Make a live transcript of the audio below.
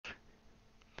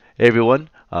Hey everyone,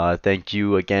 thank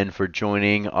you again for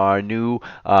joining our new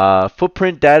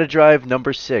Footprint Data Drive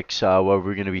number 6, where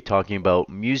we're going to be talking about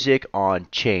music on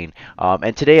chain.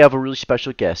 And today I have a really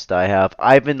special guest. I have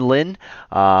Ivan Linn,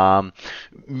 um,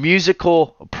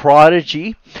 musical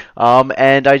prodigy,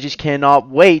 and I just cannot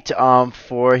wait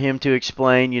for him to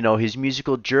explain, his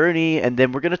musical journey, and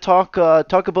then we're going to talk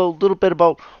about a little bit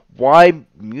about why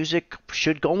music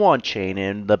should go on chain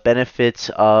and the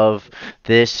benefits of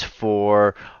this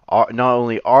for not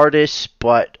only artists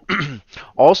but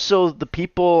also the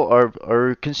people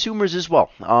or consumers as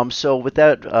well. So with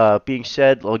that being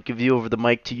said, I'll give you over the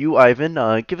mic to you, Ivan.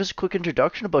 Give us a quick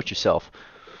introduction about yourself.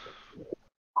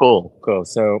 Cool, cool.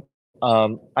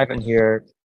 Ivan here.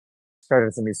 Started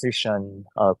as a musician,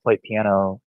 played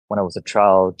piano when I was a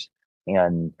child,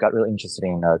 and got really interested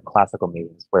in classical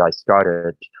music, where I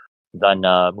started. Then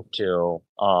moved to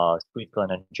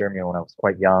Switzerland and Germany when I was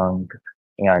quite young,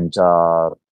 and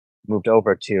moved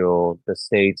over to the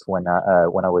States when I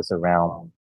was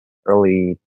around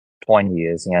early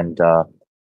 20s, and uh,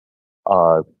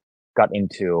 got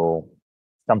into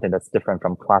something that's different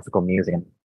from classical music. And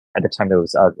at the time, there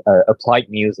was applied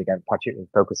music and particularly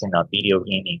focusing on video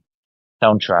gaming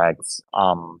soundtracks.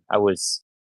 I was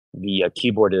the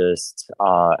keyboardist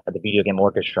at the video game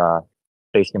orchestra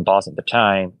based in Boston at the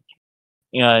time,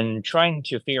 and trying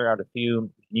to figure out a few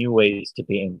new ways to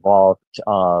be involved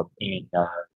in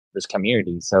this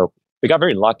community. So we got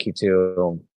very lucky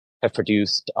to have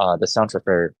produced the soundtrack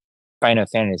for Final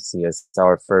Fantasy as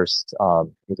our first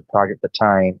music project at the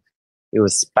time. It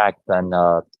was back then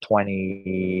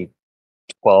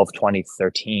 2012,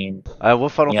 2013.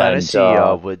 What Final And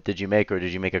Fantasy did you make, or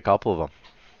did you make a couple of them?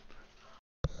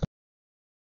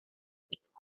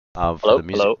 For the hello,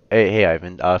 music. hello. Hey,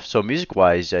 Ivan. So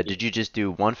music-wise, did you just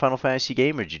do one Final Fantasy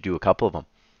game, or did you do a couple of them?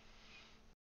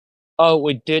 Oh,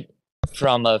 we did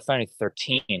from Final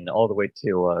 13 all the way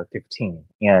to 15,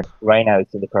 and right now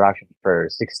it's in the production for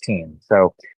 16.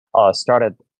 So,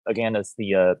 started again as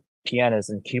the pianist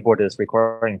and keyboardist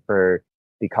recording for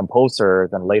the composer,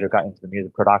 then later got into the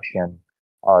music production.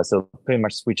 So pretty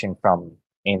much switching from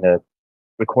in the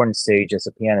recording stage as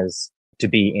a pianist to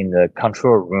be in the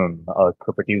control room,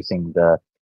 co-producing the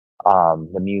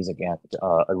music and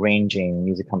arranging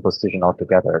music composition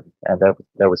altogether. And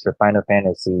that was for Final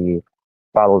Fantasy,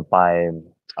 followed by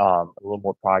a little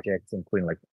more projects, including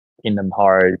like Kingdom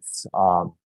Hearts,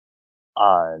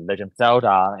 Legend of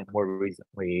Zelda, and more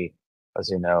recently, as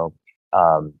you know,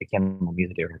 became a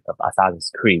music director of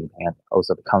Assassin's Creed and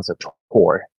also the concert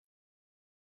tour.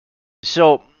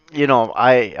 So,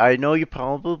 I know you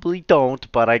probably don't,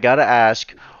 but I gotta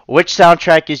ask, which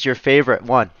soundtrack is your favorite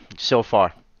one so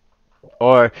far?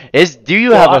 Or do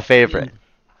you Well, have a favorite?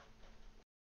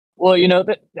 well,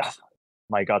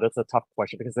 my God, that's a tough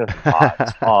question because there's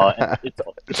a lot. And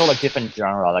it's all a different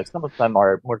genre. Like some of them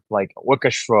are more like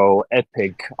orchestral,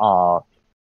 epic,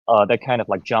 that kind of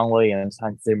like John Williams,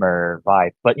 Hans Zimmer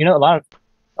vibe. But a lot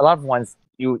of ones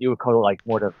you would call it like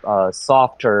more of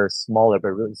softer, smaller, but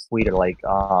really sweeter. Like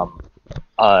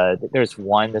there's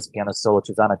one this piano solo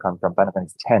Chizanakon from Final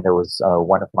Fantasy X that was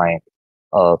one of my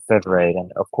favorite,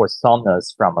 and of course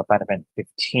Somnus from Final Fantasy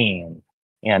 15,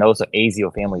 and also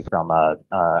Azio family from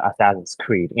Assassin's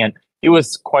Creed. And it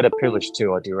was quite a privilege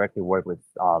to directly work with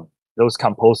those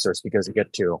composers because you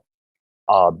get to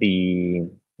be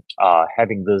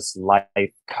having this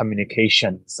live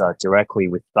communications directly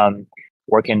with them,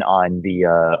 working on the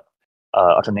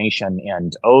alternation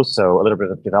and also a little bit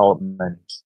of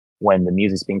development when the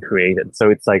music's being created.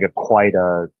 So it's like a quite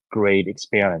a great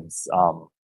experience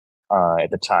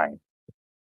at the time.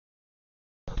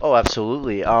 Oh,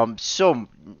 absolutely. So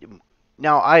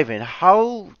now, Ivan,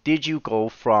 how did you go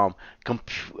from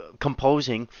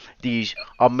composing these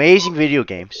amazing video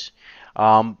games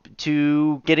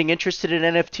to getting interested in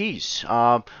NFTs?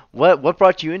 What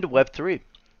brought you into Web3?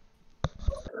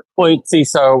 Well, you see,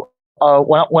 so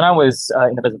when I was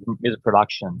in the business of music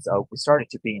productions, we started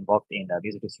to be involved in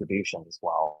music distribution as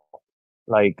well.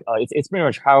 Like it's pretty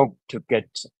much how to get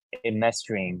a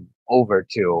mastering over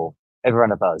to every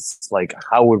one of us. Like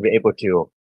how we're able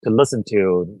to listen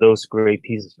to those great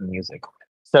pieces of music.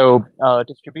 So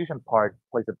distribution part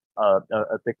plays a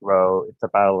big role. It's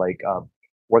about like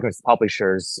working with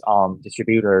publishers,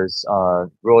 distributors,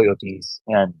 royalties,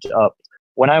 and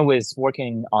when I was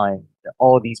working on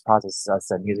all these processes as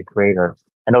a music creator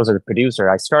and also a producer,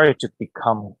 I started to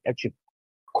become actually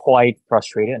quite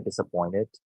frustrated and disappointed.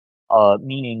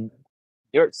 Meaning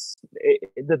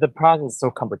the process is so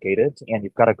complicated and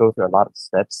you've got to go through a lot of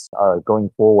steps going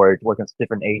forward, working with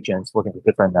different agents, working with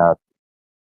different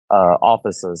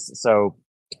offices. So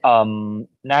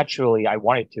naturally I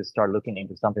wanted to start looking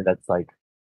into something that's like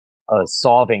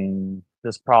solving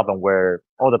this problem where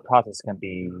all the process can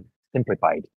be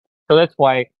simplified. So that's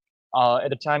why at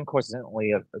the time,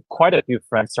 coincidentally, quite a few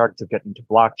friends started to get into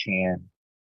blockchain,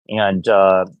 and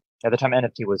at the time,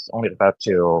 NFT was only about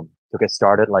to get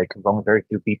started. Like only very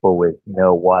few people would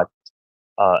know what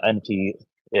NFT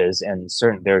is, and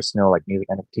certain there's no like music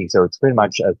NFT, so it's pretty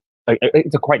much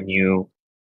it's a quite new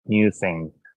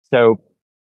thing. So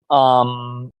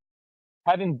um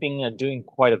having been doing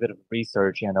quite a bit of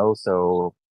research and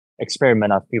also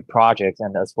experiment on a few projects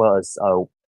and as well as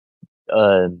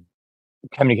uh,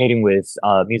 communicating with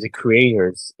music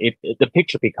creators, the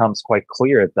picture becomes quite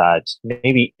clear that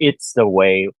maybe it's the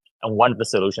way and one of the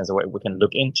solutions that we can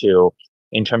look into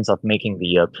in terms of making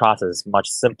the process much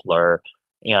simpler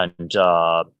and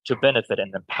to benefit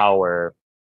and empower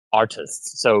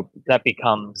artists. So that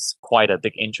becomes quite a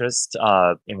big interest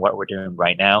in what we're doing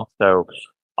right now. So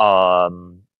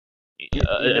um, You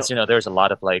know. as you know, there's a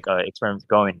lot of like experiments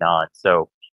going on. So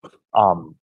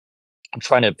um, I'm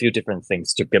trying a few different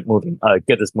things to get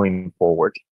this moving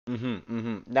forward.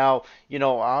 Now,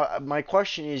 my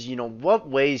question is, what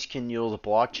ways can, the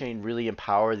blockchain really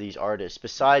empower these artists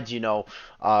besides,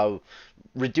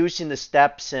 reducing the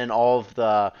steps and all of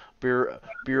the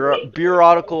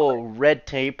bureaucratical red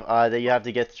tape that you have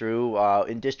to get through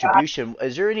in distribution?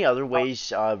 Is there any other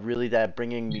ways, really, that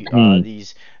bringing Hmm.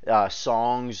 these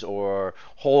songs or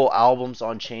whole albums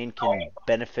on chain can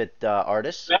benefit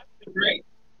artists?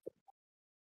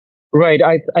 Right.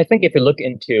 I think if you look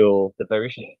into the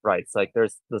variation of rights, like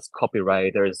there's this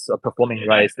copyright, there's performing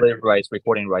rights, lyric rights,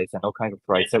 recording rights, and all kinds of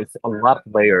rights. So it's a lot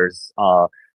of layers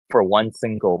for one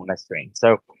single mastering.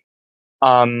 So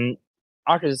um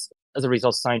artists as a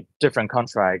result sign different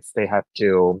contracts. They have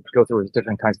to go through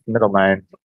different kinds of middlemen,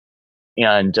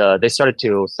 and they started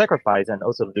to sacrifice and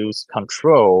also lose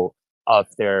control of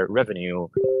their revenue,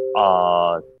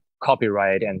 uh,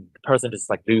 copyright, and the person is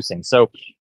like losing. So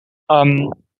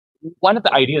um, one of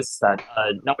the ideas that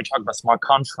now we talk about smart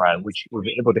contract, which will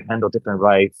be able to handle different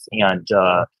rights and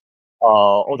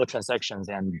all the transactions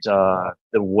and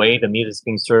the way the music is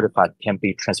being certified can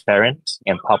be transparent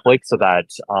and public so that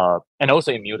and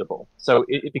also immutable. So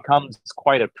it becomes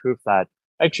quite a proof that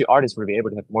actually artists will be able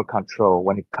to have more control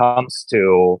when it comes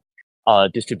to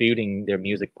distributing their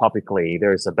music publicly.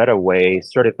 There's a better way,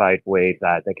 certified way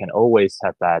that they can always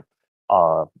have that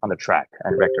on the track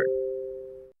and record.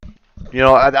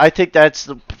 I think that's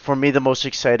for me the most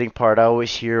exciting part. I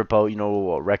always hear about,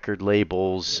 record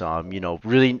labels,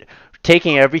 really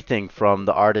taking everything from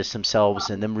the artists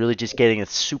themselves and them really just getting a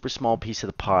super small piece of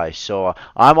the pie. So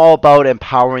I'm all about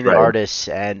empowering the Right. artists,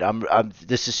 and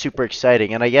this is super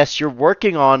exciting. And I guess you're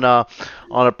working on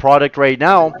a product right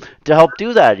now to help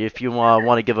do that. If you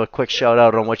want to give a quick shout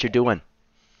out on what you're doing.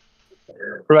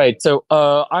 Right. So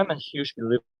I'm a huge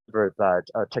believer that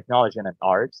technology and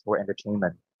art or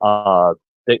entertainment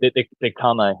they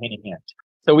come hand in hand.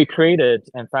 So we created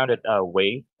and founded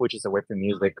Wavv, which is a Web for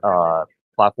music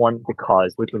platform,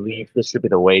 because we believe this should be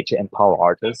the way to empower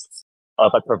artists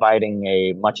by providing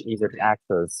a much easier to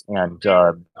access and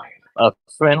a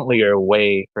friendlier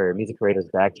way for music creators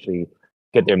to actually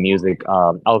get their music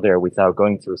out there without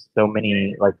going through so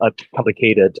many like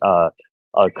complicated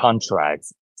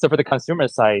contracts. So for the consumer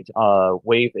side,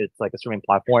 Wavv is like a streaming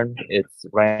platform. It's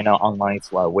right now online.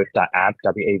 It's Wavv.app,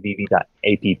 Wavv.app.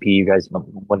 You guys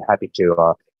would happy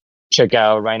to check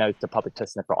out. Right now, it's the public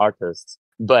testnet for artists.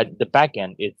 But the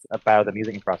backend, it's about the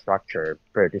music infrastructure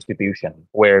for distribution,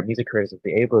 where music creators will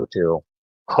be able to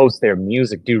host their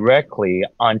music directly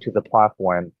onto the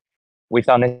platform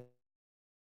without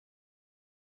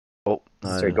Oh,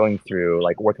 necessarily going through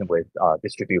like working with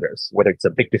distributors, whether it's a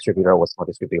big distributor or a small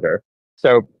distributor.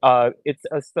 So it's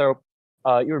so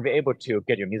you'll be able to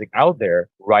get your music out there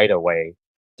right away.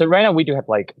 So right now we do have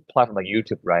like platform like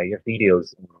YouTube, right? You have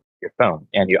videos in your phone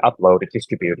and you upload and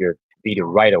distribute your video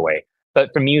right away.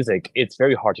 But for music, it's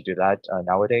very hard to do that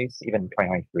nowadays, even in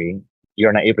 2023.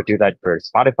 You're not able to do that for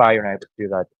Spotify. You're not able to do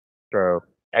that for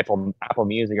Apple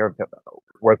Music. You're able to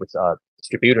work with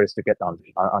distributors to get on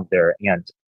there. And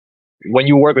when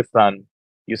you work with them,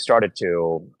 you started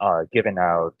to giving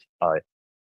out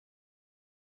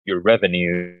your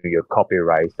revenue, your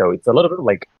copyright. So it's a little bit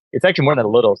like it's actually more than a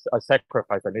little a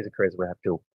sacrifice that music creators will have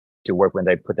to work when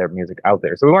they put their music out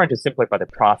there. So we wanted to simplify the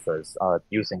process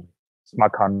using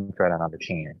smart contract and on the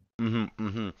chain.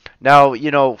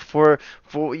 Now, for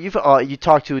you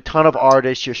talk to a ton of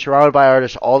artists, you're surrounded by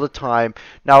artists all the time.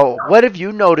 Now, what have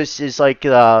you noticed is like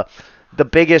the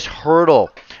biggest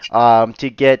hurdle to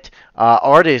get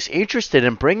artists interested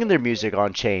in bringing their music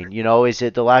on chain? You know, is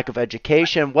it the lack of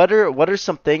education? What are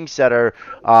some things that are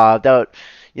that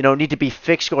need to be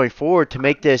fixed going forward to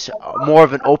make this more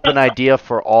of an open idea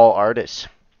for all artists?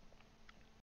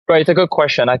 Right, it's a good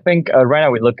question. I think right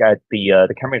now we look at the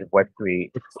Cambridge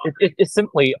Web3. It's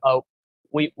simply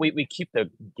we keep the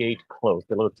gate closed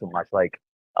a little too much. Like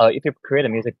if you create a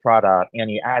music product and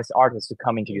you ask artists to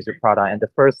come in to use your product, and the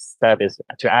first step is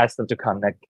to ask them to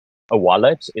connect a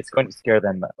wallet, it's going to scare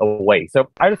them away. So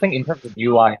I don't think in terms of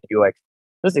UI and UX,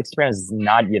 this experience is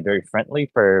not yet very friendly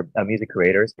for music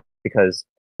creators because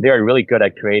they are really good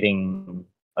at creating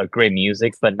great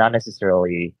music, but not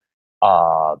necessarily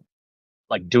uh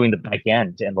like doing the back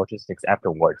end and logistics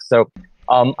afterwards. So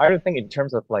I don't think in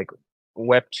terms of like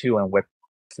Web 2 and Web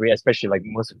 3, especially like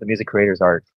most of the music creators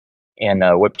are in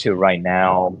Web 2 right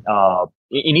now.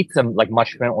 It needs some like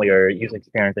much friendlier user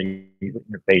experience and user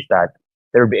interface that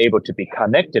they'll be able to be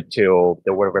connected to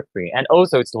the world of Web 3, and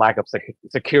also its lack of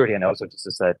security and also just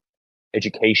as a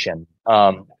education.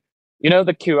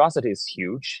 The curiosity is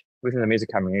huge within the music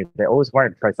community. They always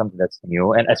want to try something that's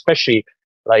new, and especially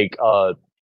like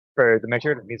for the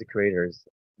majority of music creators,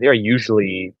 they are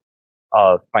usually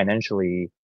financially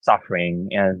suffering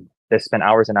and they spend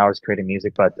hours and hours creating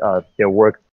music, but their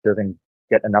work doesn't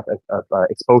get enough of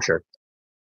exposure.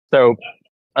 So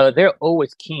they're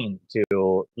always keen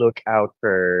to look out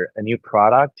for a new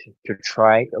product to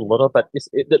try a little, but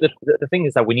the thing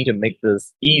is that we need to make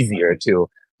this easier to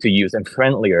use and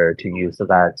friendlier to use so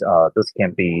that this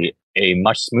can be a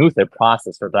much smoother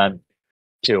process for them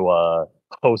to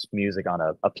post music on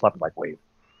a platform like Wavv.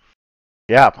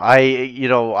 Yeah,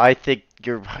 I think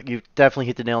you definitely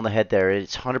hit the nail on the head there.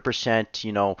 It's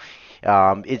 100%,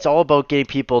 it's all about getting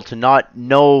people to not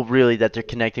know really that they're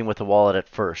connecting with a wallet at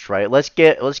first, right? Let's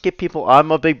get people.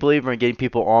 I'm a big believer in getting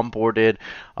people onboarded.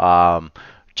 Um,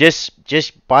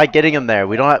 just by getting them there.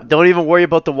 We don't even worry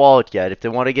about the wallet yet. If they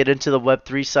want to get into the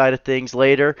Web3 side of things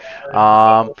later,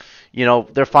 um,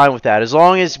 they're fine with that. As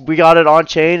long as we got it on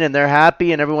chain and they're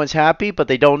happy and everyone's happy, but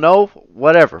they don't know,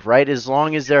 whatever, right? As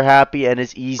long as they're happy and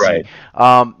it's easy. Right.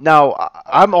 Now,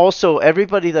 I'm also,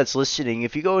 everybody that's listening,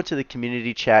 if you go into the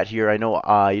community chat here, I know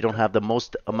you don't have the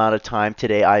most amount of time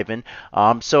today, Ivan.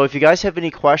 So if you guys have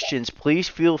any questions, please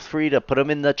feel free to put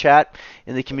them in the chat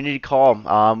in the community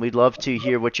call. We'd love to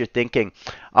hear what you're thinking.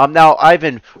 Now,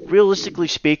 Ivan, realistically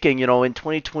speaking, in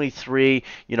 2023,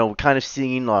 we're kind of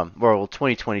seeing, well,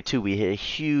 2022, we hit a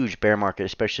huge bear market,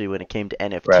 especially when it came to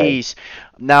Right. NFTs.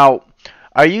 Now,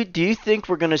 do you think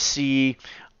we're going to see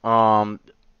um,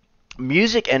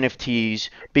 music NFTs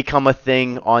become a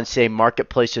thing on, say,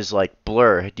 marketplaces like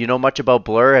Blur? Do you know much about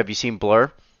Blur? Have you seen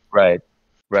Blur? Right.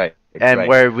 Right. And Right.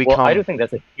 where we Well, I do come. think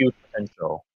that's a huge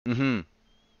potential. Hmm.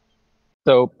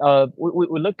 So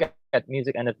we look at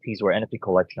music NFTs or NFT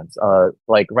collections.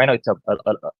 Like right now it's a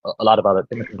lot about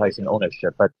democratizing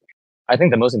ownership, but I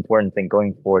think the most important thing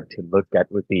going forward to look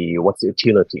at would be what's the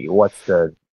utility, what's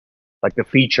the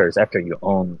features after you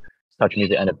own such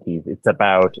music NFTs. It's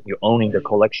about you owning the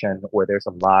collection, where there's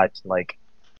a lot like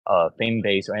fame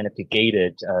based or NFT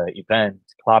gated event,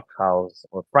 clubhouse,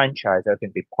 or franchise that can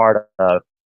be part of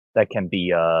that can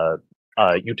be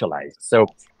utilized. So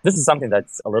this is something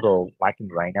that's a little lacking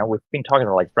right now. We've been talking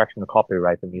about like fractional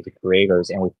copyright for music creators,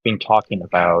 and we've been talking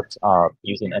about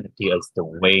using NFT as the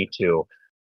way to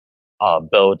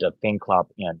build a fan club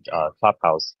and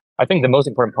clubhouse. I think the most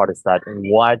important part is that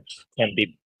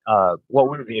what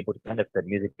would be able to benefit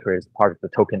music creators part of the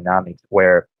tokenomics,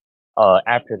 where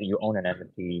after you own an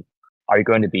NFT, are you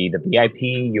going to be the VIP?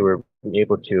 You will be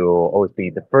able to always be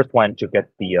the first one to get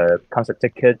the concert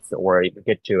tickets, or you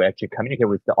get to actually communicate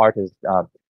with the artist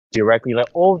directly. Like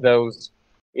all those,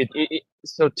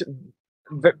 so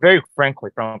very frankly,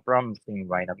 from seeing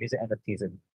right now, music NFTs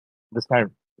and this kind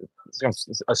of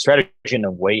a strategy in a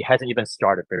way hasn't even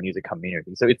started for the music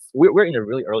community. So we're in a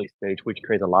really early stage, which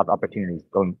creates a lot of opportunities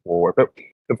going forward. But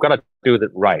we've got to do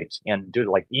it right and do it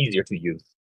like easier to use.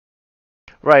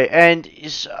 Right, and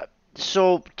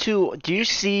so too, do you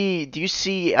see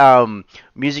music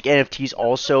NFTs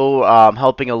also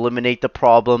helping eliminate the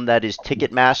problem that is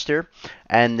Ticketmaster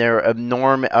and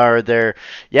their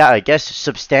yeah, I guess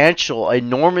substantial,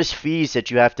 enormous fees that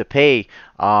you have to pay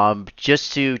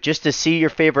just to see your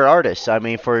favorite artists. I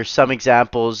mean, for some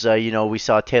examples, we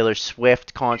saw Taylor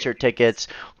Swift concert tickets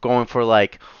going for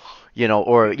like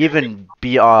or even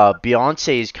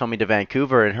Beyonce is coming to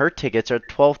Vancouver, and her tickets are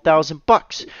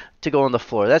 $12,000 to go on the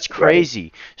floor. That's Right.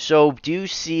 crazy. So do you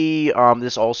see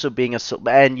this also being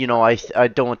and I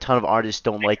don't a ton of artists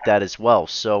don't like that as well.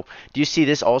 So do you see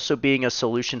this also being a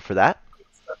solution for that?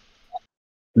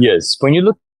 Yes. When you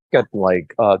look at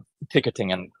like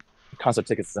ticketing and concert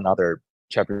tickets is another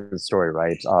chapter of the story,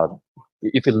 right?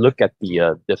 If you look at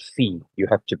the fee you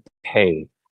have to pay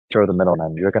through the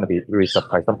middleman, you're going to be really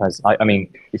surprised. Sometimes, I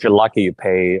mean, if you're lucky, you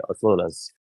pay as little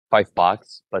as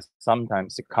 $5, but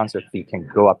sometimes the concert fee can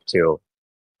go up to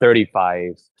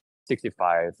 35,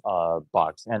 65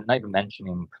 bucks, and not even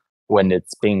mentioning when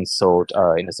it's being sold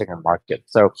in the second market.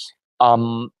 So,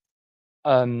 um,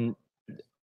 um,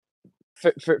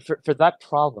 for that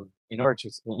problem, in order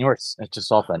to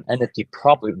solve an entity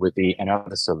probably would be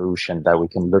another solution that we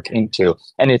can look into,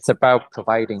 and it's about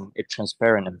providing a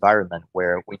transparent environment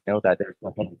where we know that there's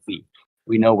no hidden fee.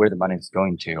 We know where the money is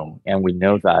going to, and we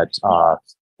know that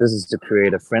this is to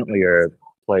create a friendlier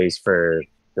place for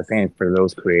the fans, for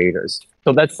those creators.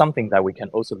 So that's something that we can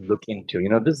also look into.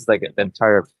 This is like the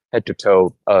entire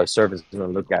head-to-toe service to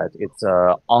look at. It's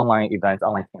online events,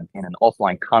 online campaign, and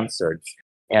offline concerts,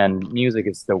 and music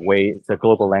is it's a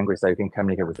global language that you can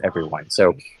communicate with everyone.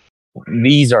 So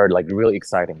these are like really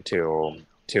exciting to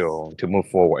move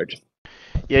forward.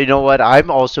 Yeah, you know what? I'm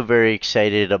also very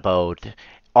excited about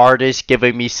artists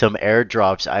giving me some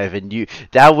airdrops, Ivan.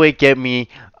 That would get me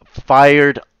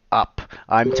fired up.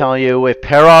 I'm telling you, with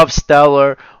Perov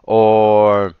Stellar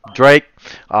or Drake,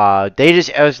 they just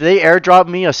as they airdrop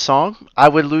me a song, I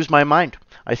would lose my mind.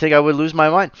 I think I would lose my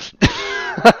mind.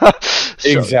 So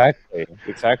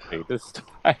Exactly. This is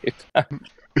right.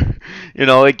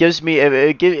 it gives me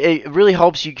it really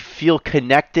helps you feel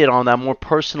connected on that more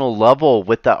personal level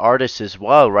with the artist as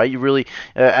well, right? You really,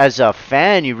 as a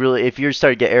fan, you really, if you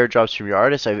start to get airdrops from your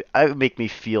artist, I would make me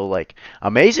feel like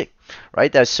amazing,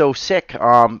 right? That's so sick.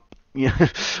 Yeah.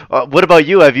 What about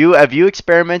you? Have you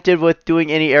experimented with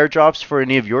doing any airdrops for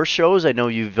any of your shows? I know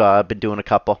you've been doing a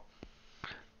couple.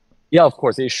 Yeah, of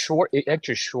course. It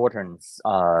actually shortens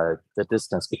the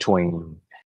distance between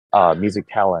music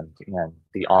talent and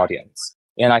the audience.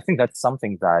 And I think that's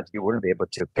something that you wouldn't be able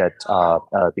to get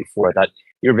before, that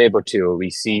you're able to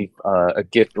receive a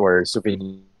gift or a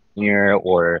souvenir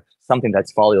or something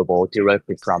that's valuable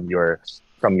directly from your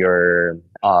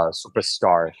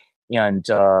superstar. And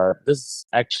this is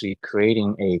actually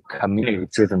creating a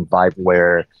community-driven vibe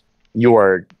where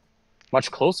you're much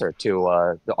closer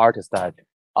to the artist that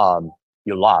um,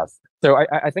 you love. So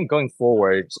I think going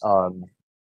forward,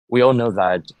 we all know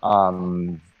that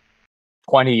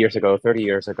 20 years ago, 30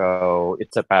 years ago,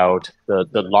 it's about the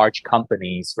large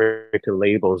companies, record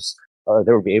labels.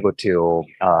 They will be able to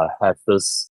have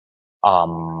this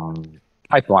um,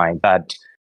 pipeline that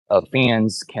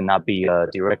fans cannot be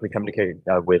directly communicated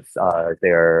with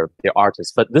their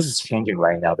artists. But this is changing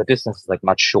right now. The distance is like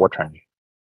much shorter.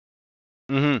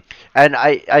 And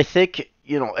I think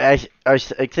I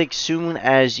think soon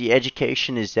as the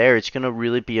education is there, it's gonna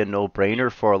really be a no-brainer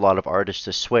for a lot of artists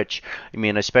to switch. I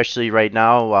mean, especially right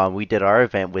now, we did our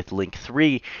event with Link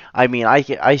 3. I mean,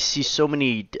 I see so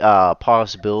many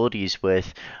possibilities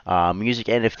with music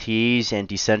NFTs and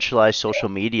decentralized social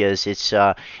medias.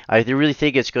 I really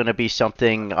think it's gonna be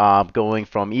something going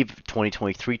from even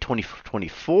 2023,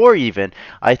 2024 even.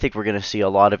 I think we're gonna see a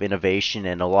lot of innovation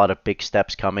and a lot of big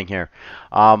steps coming here.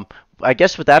 Um, I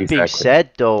guess with that being Exactly. said,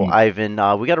 though, Mm.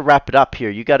 Ivan, we got to wrap it up here.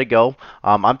 You got to go.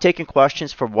 I'm taking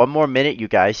questions for one more minute, you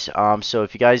guys. So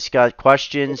if you guys got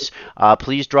questions,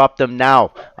 please drop them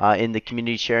now in the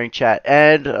community sharing chat.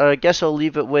 And I guess I'll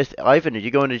leave it with Ivan. Are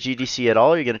you going to GDC at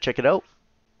all? Are you going to check it out?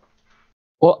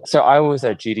 Well, so I was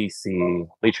at GDC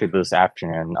literally this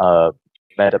afternoon.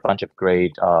 Met a bunch of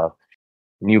great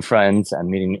new friends and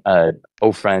meeting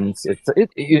old friends.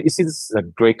 You see, this is a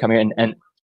great community,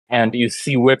 and you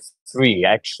see Web3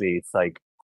 actually. It's like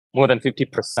more than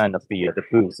 50% of the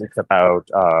booths. It's about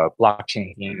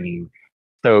blockchain gaming.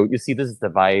 So you see, this is the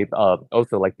vibe.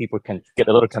 Also, like people can get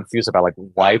a little confused about like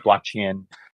why blockchain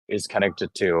is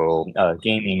connected to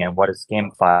gaming and what is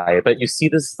GameFi. But you see,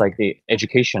 this is like the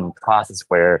education process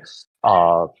where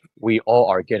uh, we all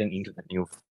are getting into the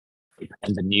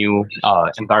new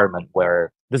environment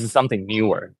where this is something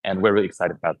newer, and we're really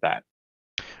excited about that.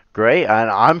 Great, and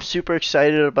I'm super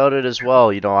excited about it as well.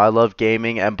 I love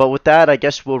gaming, and but with that, I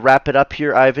guess we'll wrap it up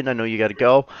here, Ivan. I know you got to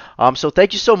go. So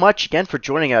thank you so much again for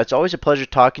joining us. It's always a pleasure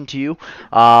talking to you.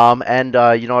 And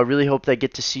I really hope that I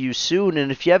get to see you soon.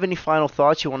 And if you have any final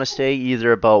thoughts you want to say,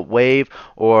 either about Wavv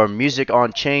or music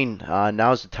on chain,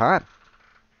 now's the time.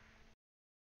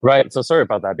 Right. So sorry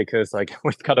about that because like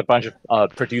we've got a bunch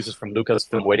of producers from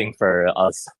Lucasfilm waiting for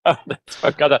us. So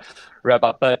I've got to wrap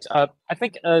up. But I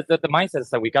think the mindset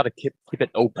is that we got to keep it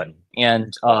open,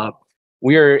 and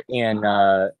we're in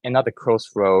another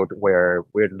crossroad where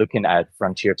we're looking at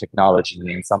frontier technology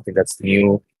and something that's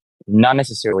new not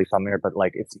necessarily familiar, but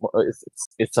like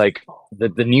it's like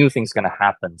the new thing's gonna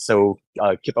happen. So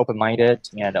keep open minded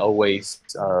and always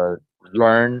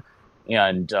learn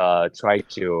and try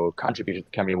to contribute to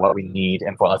the company what we need.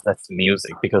 And for us, that's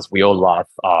music because we all love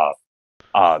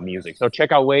music. So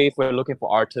check out Wavv. We're looking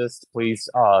for artists. Please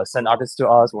send artists to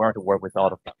us. We want to work with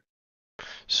all of them.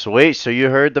 Sweet. So you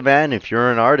heard the man. If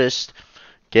you're an artist,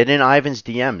 get in Ivan's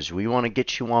DMs. We want to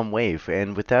get you on Wavv.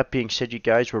 And with that being said, you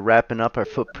guys, we're wrapping up our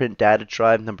Footprint Data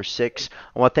Drive number 6.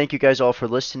 I want to thank you guys all for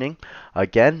listening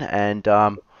again, and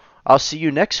I'll see you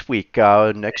next week.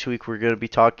 Next week we're going to be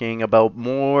talking about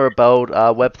more about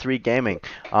Web3 gaming.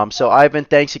 So Ivan,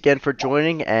 thanks again for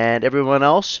joining, and everyone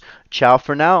else, ciao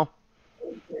for now.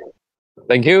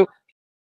 Thank you.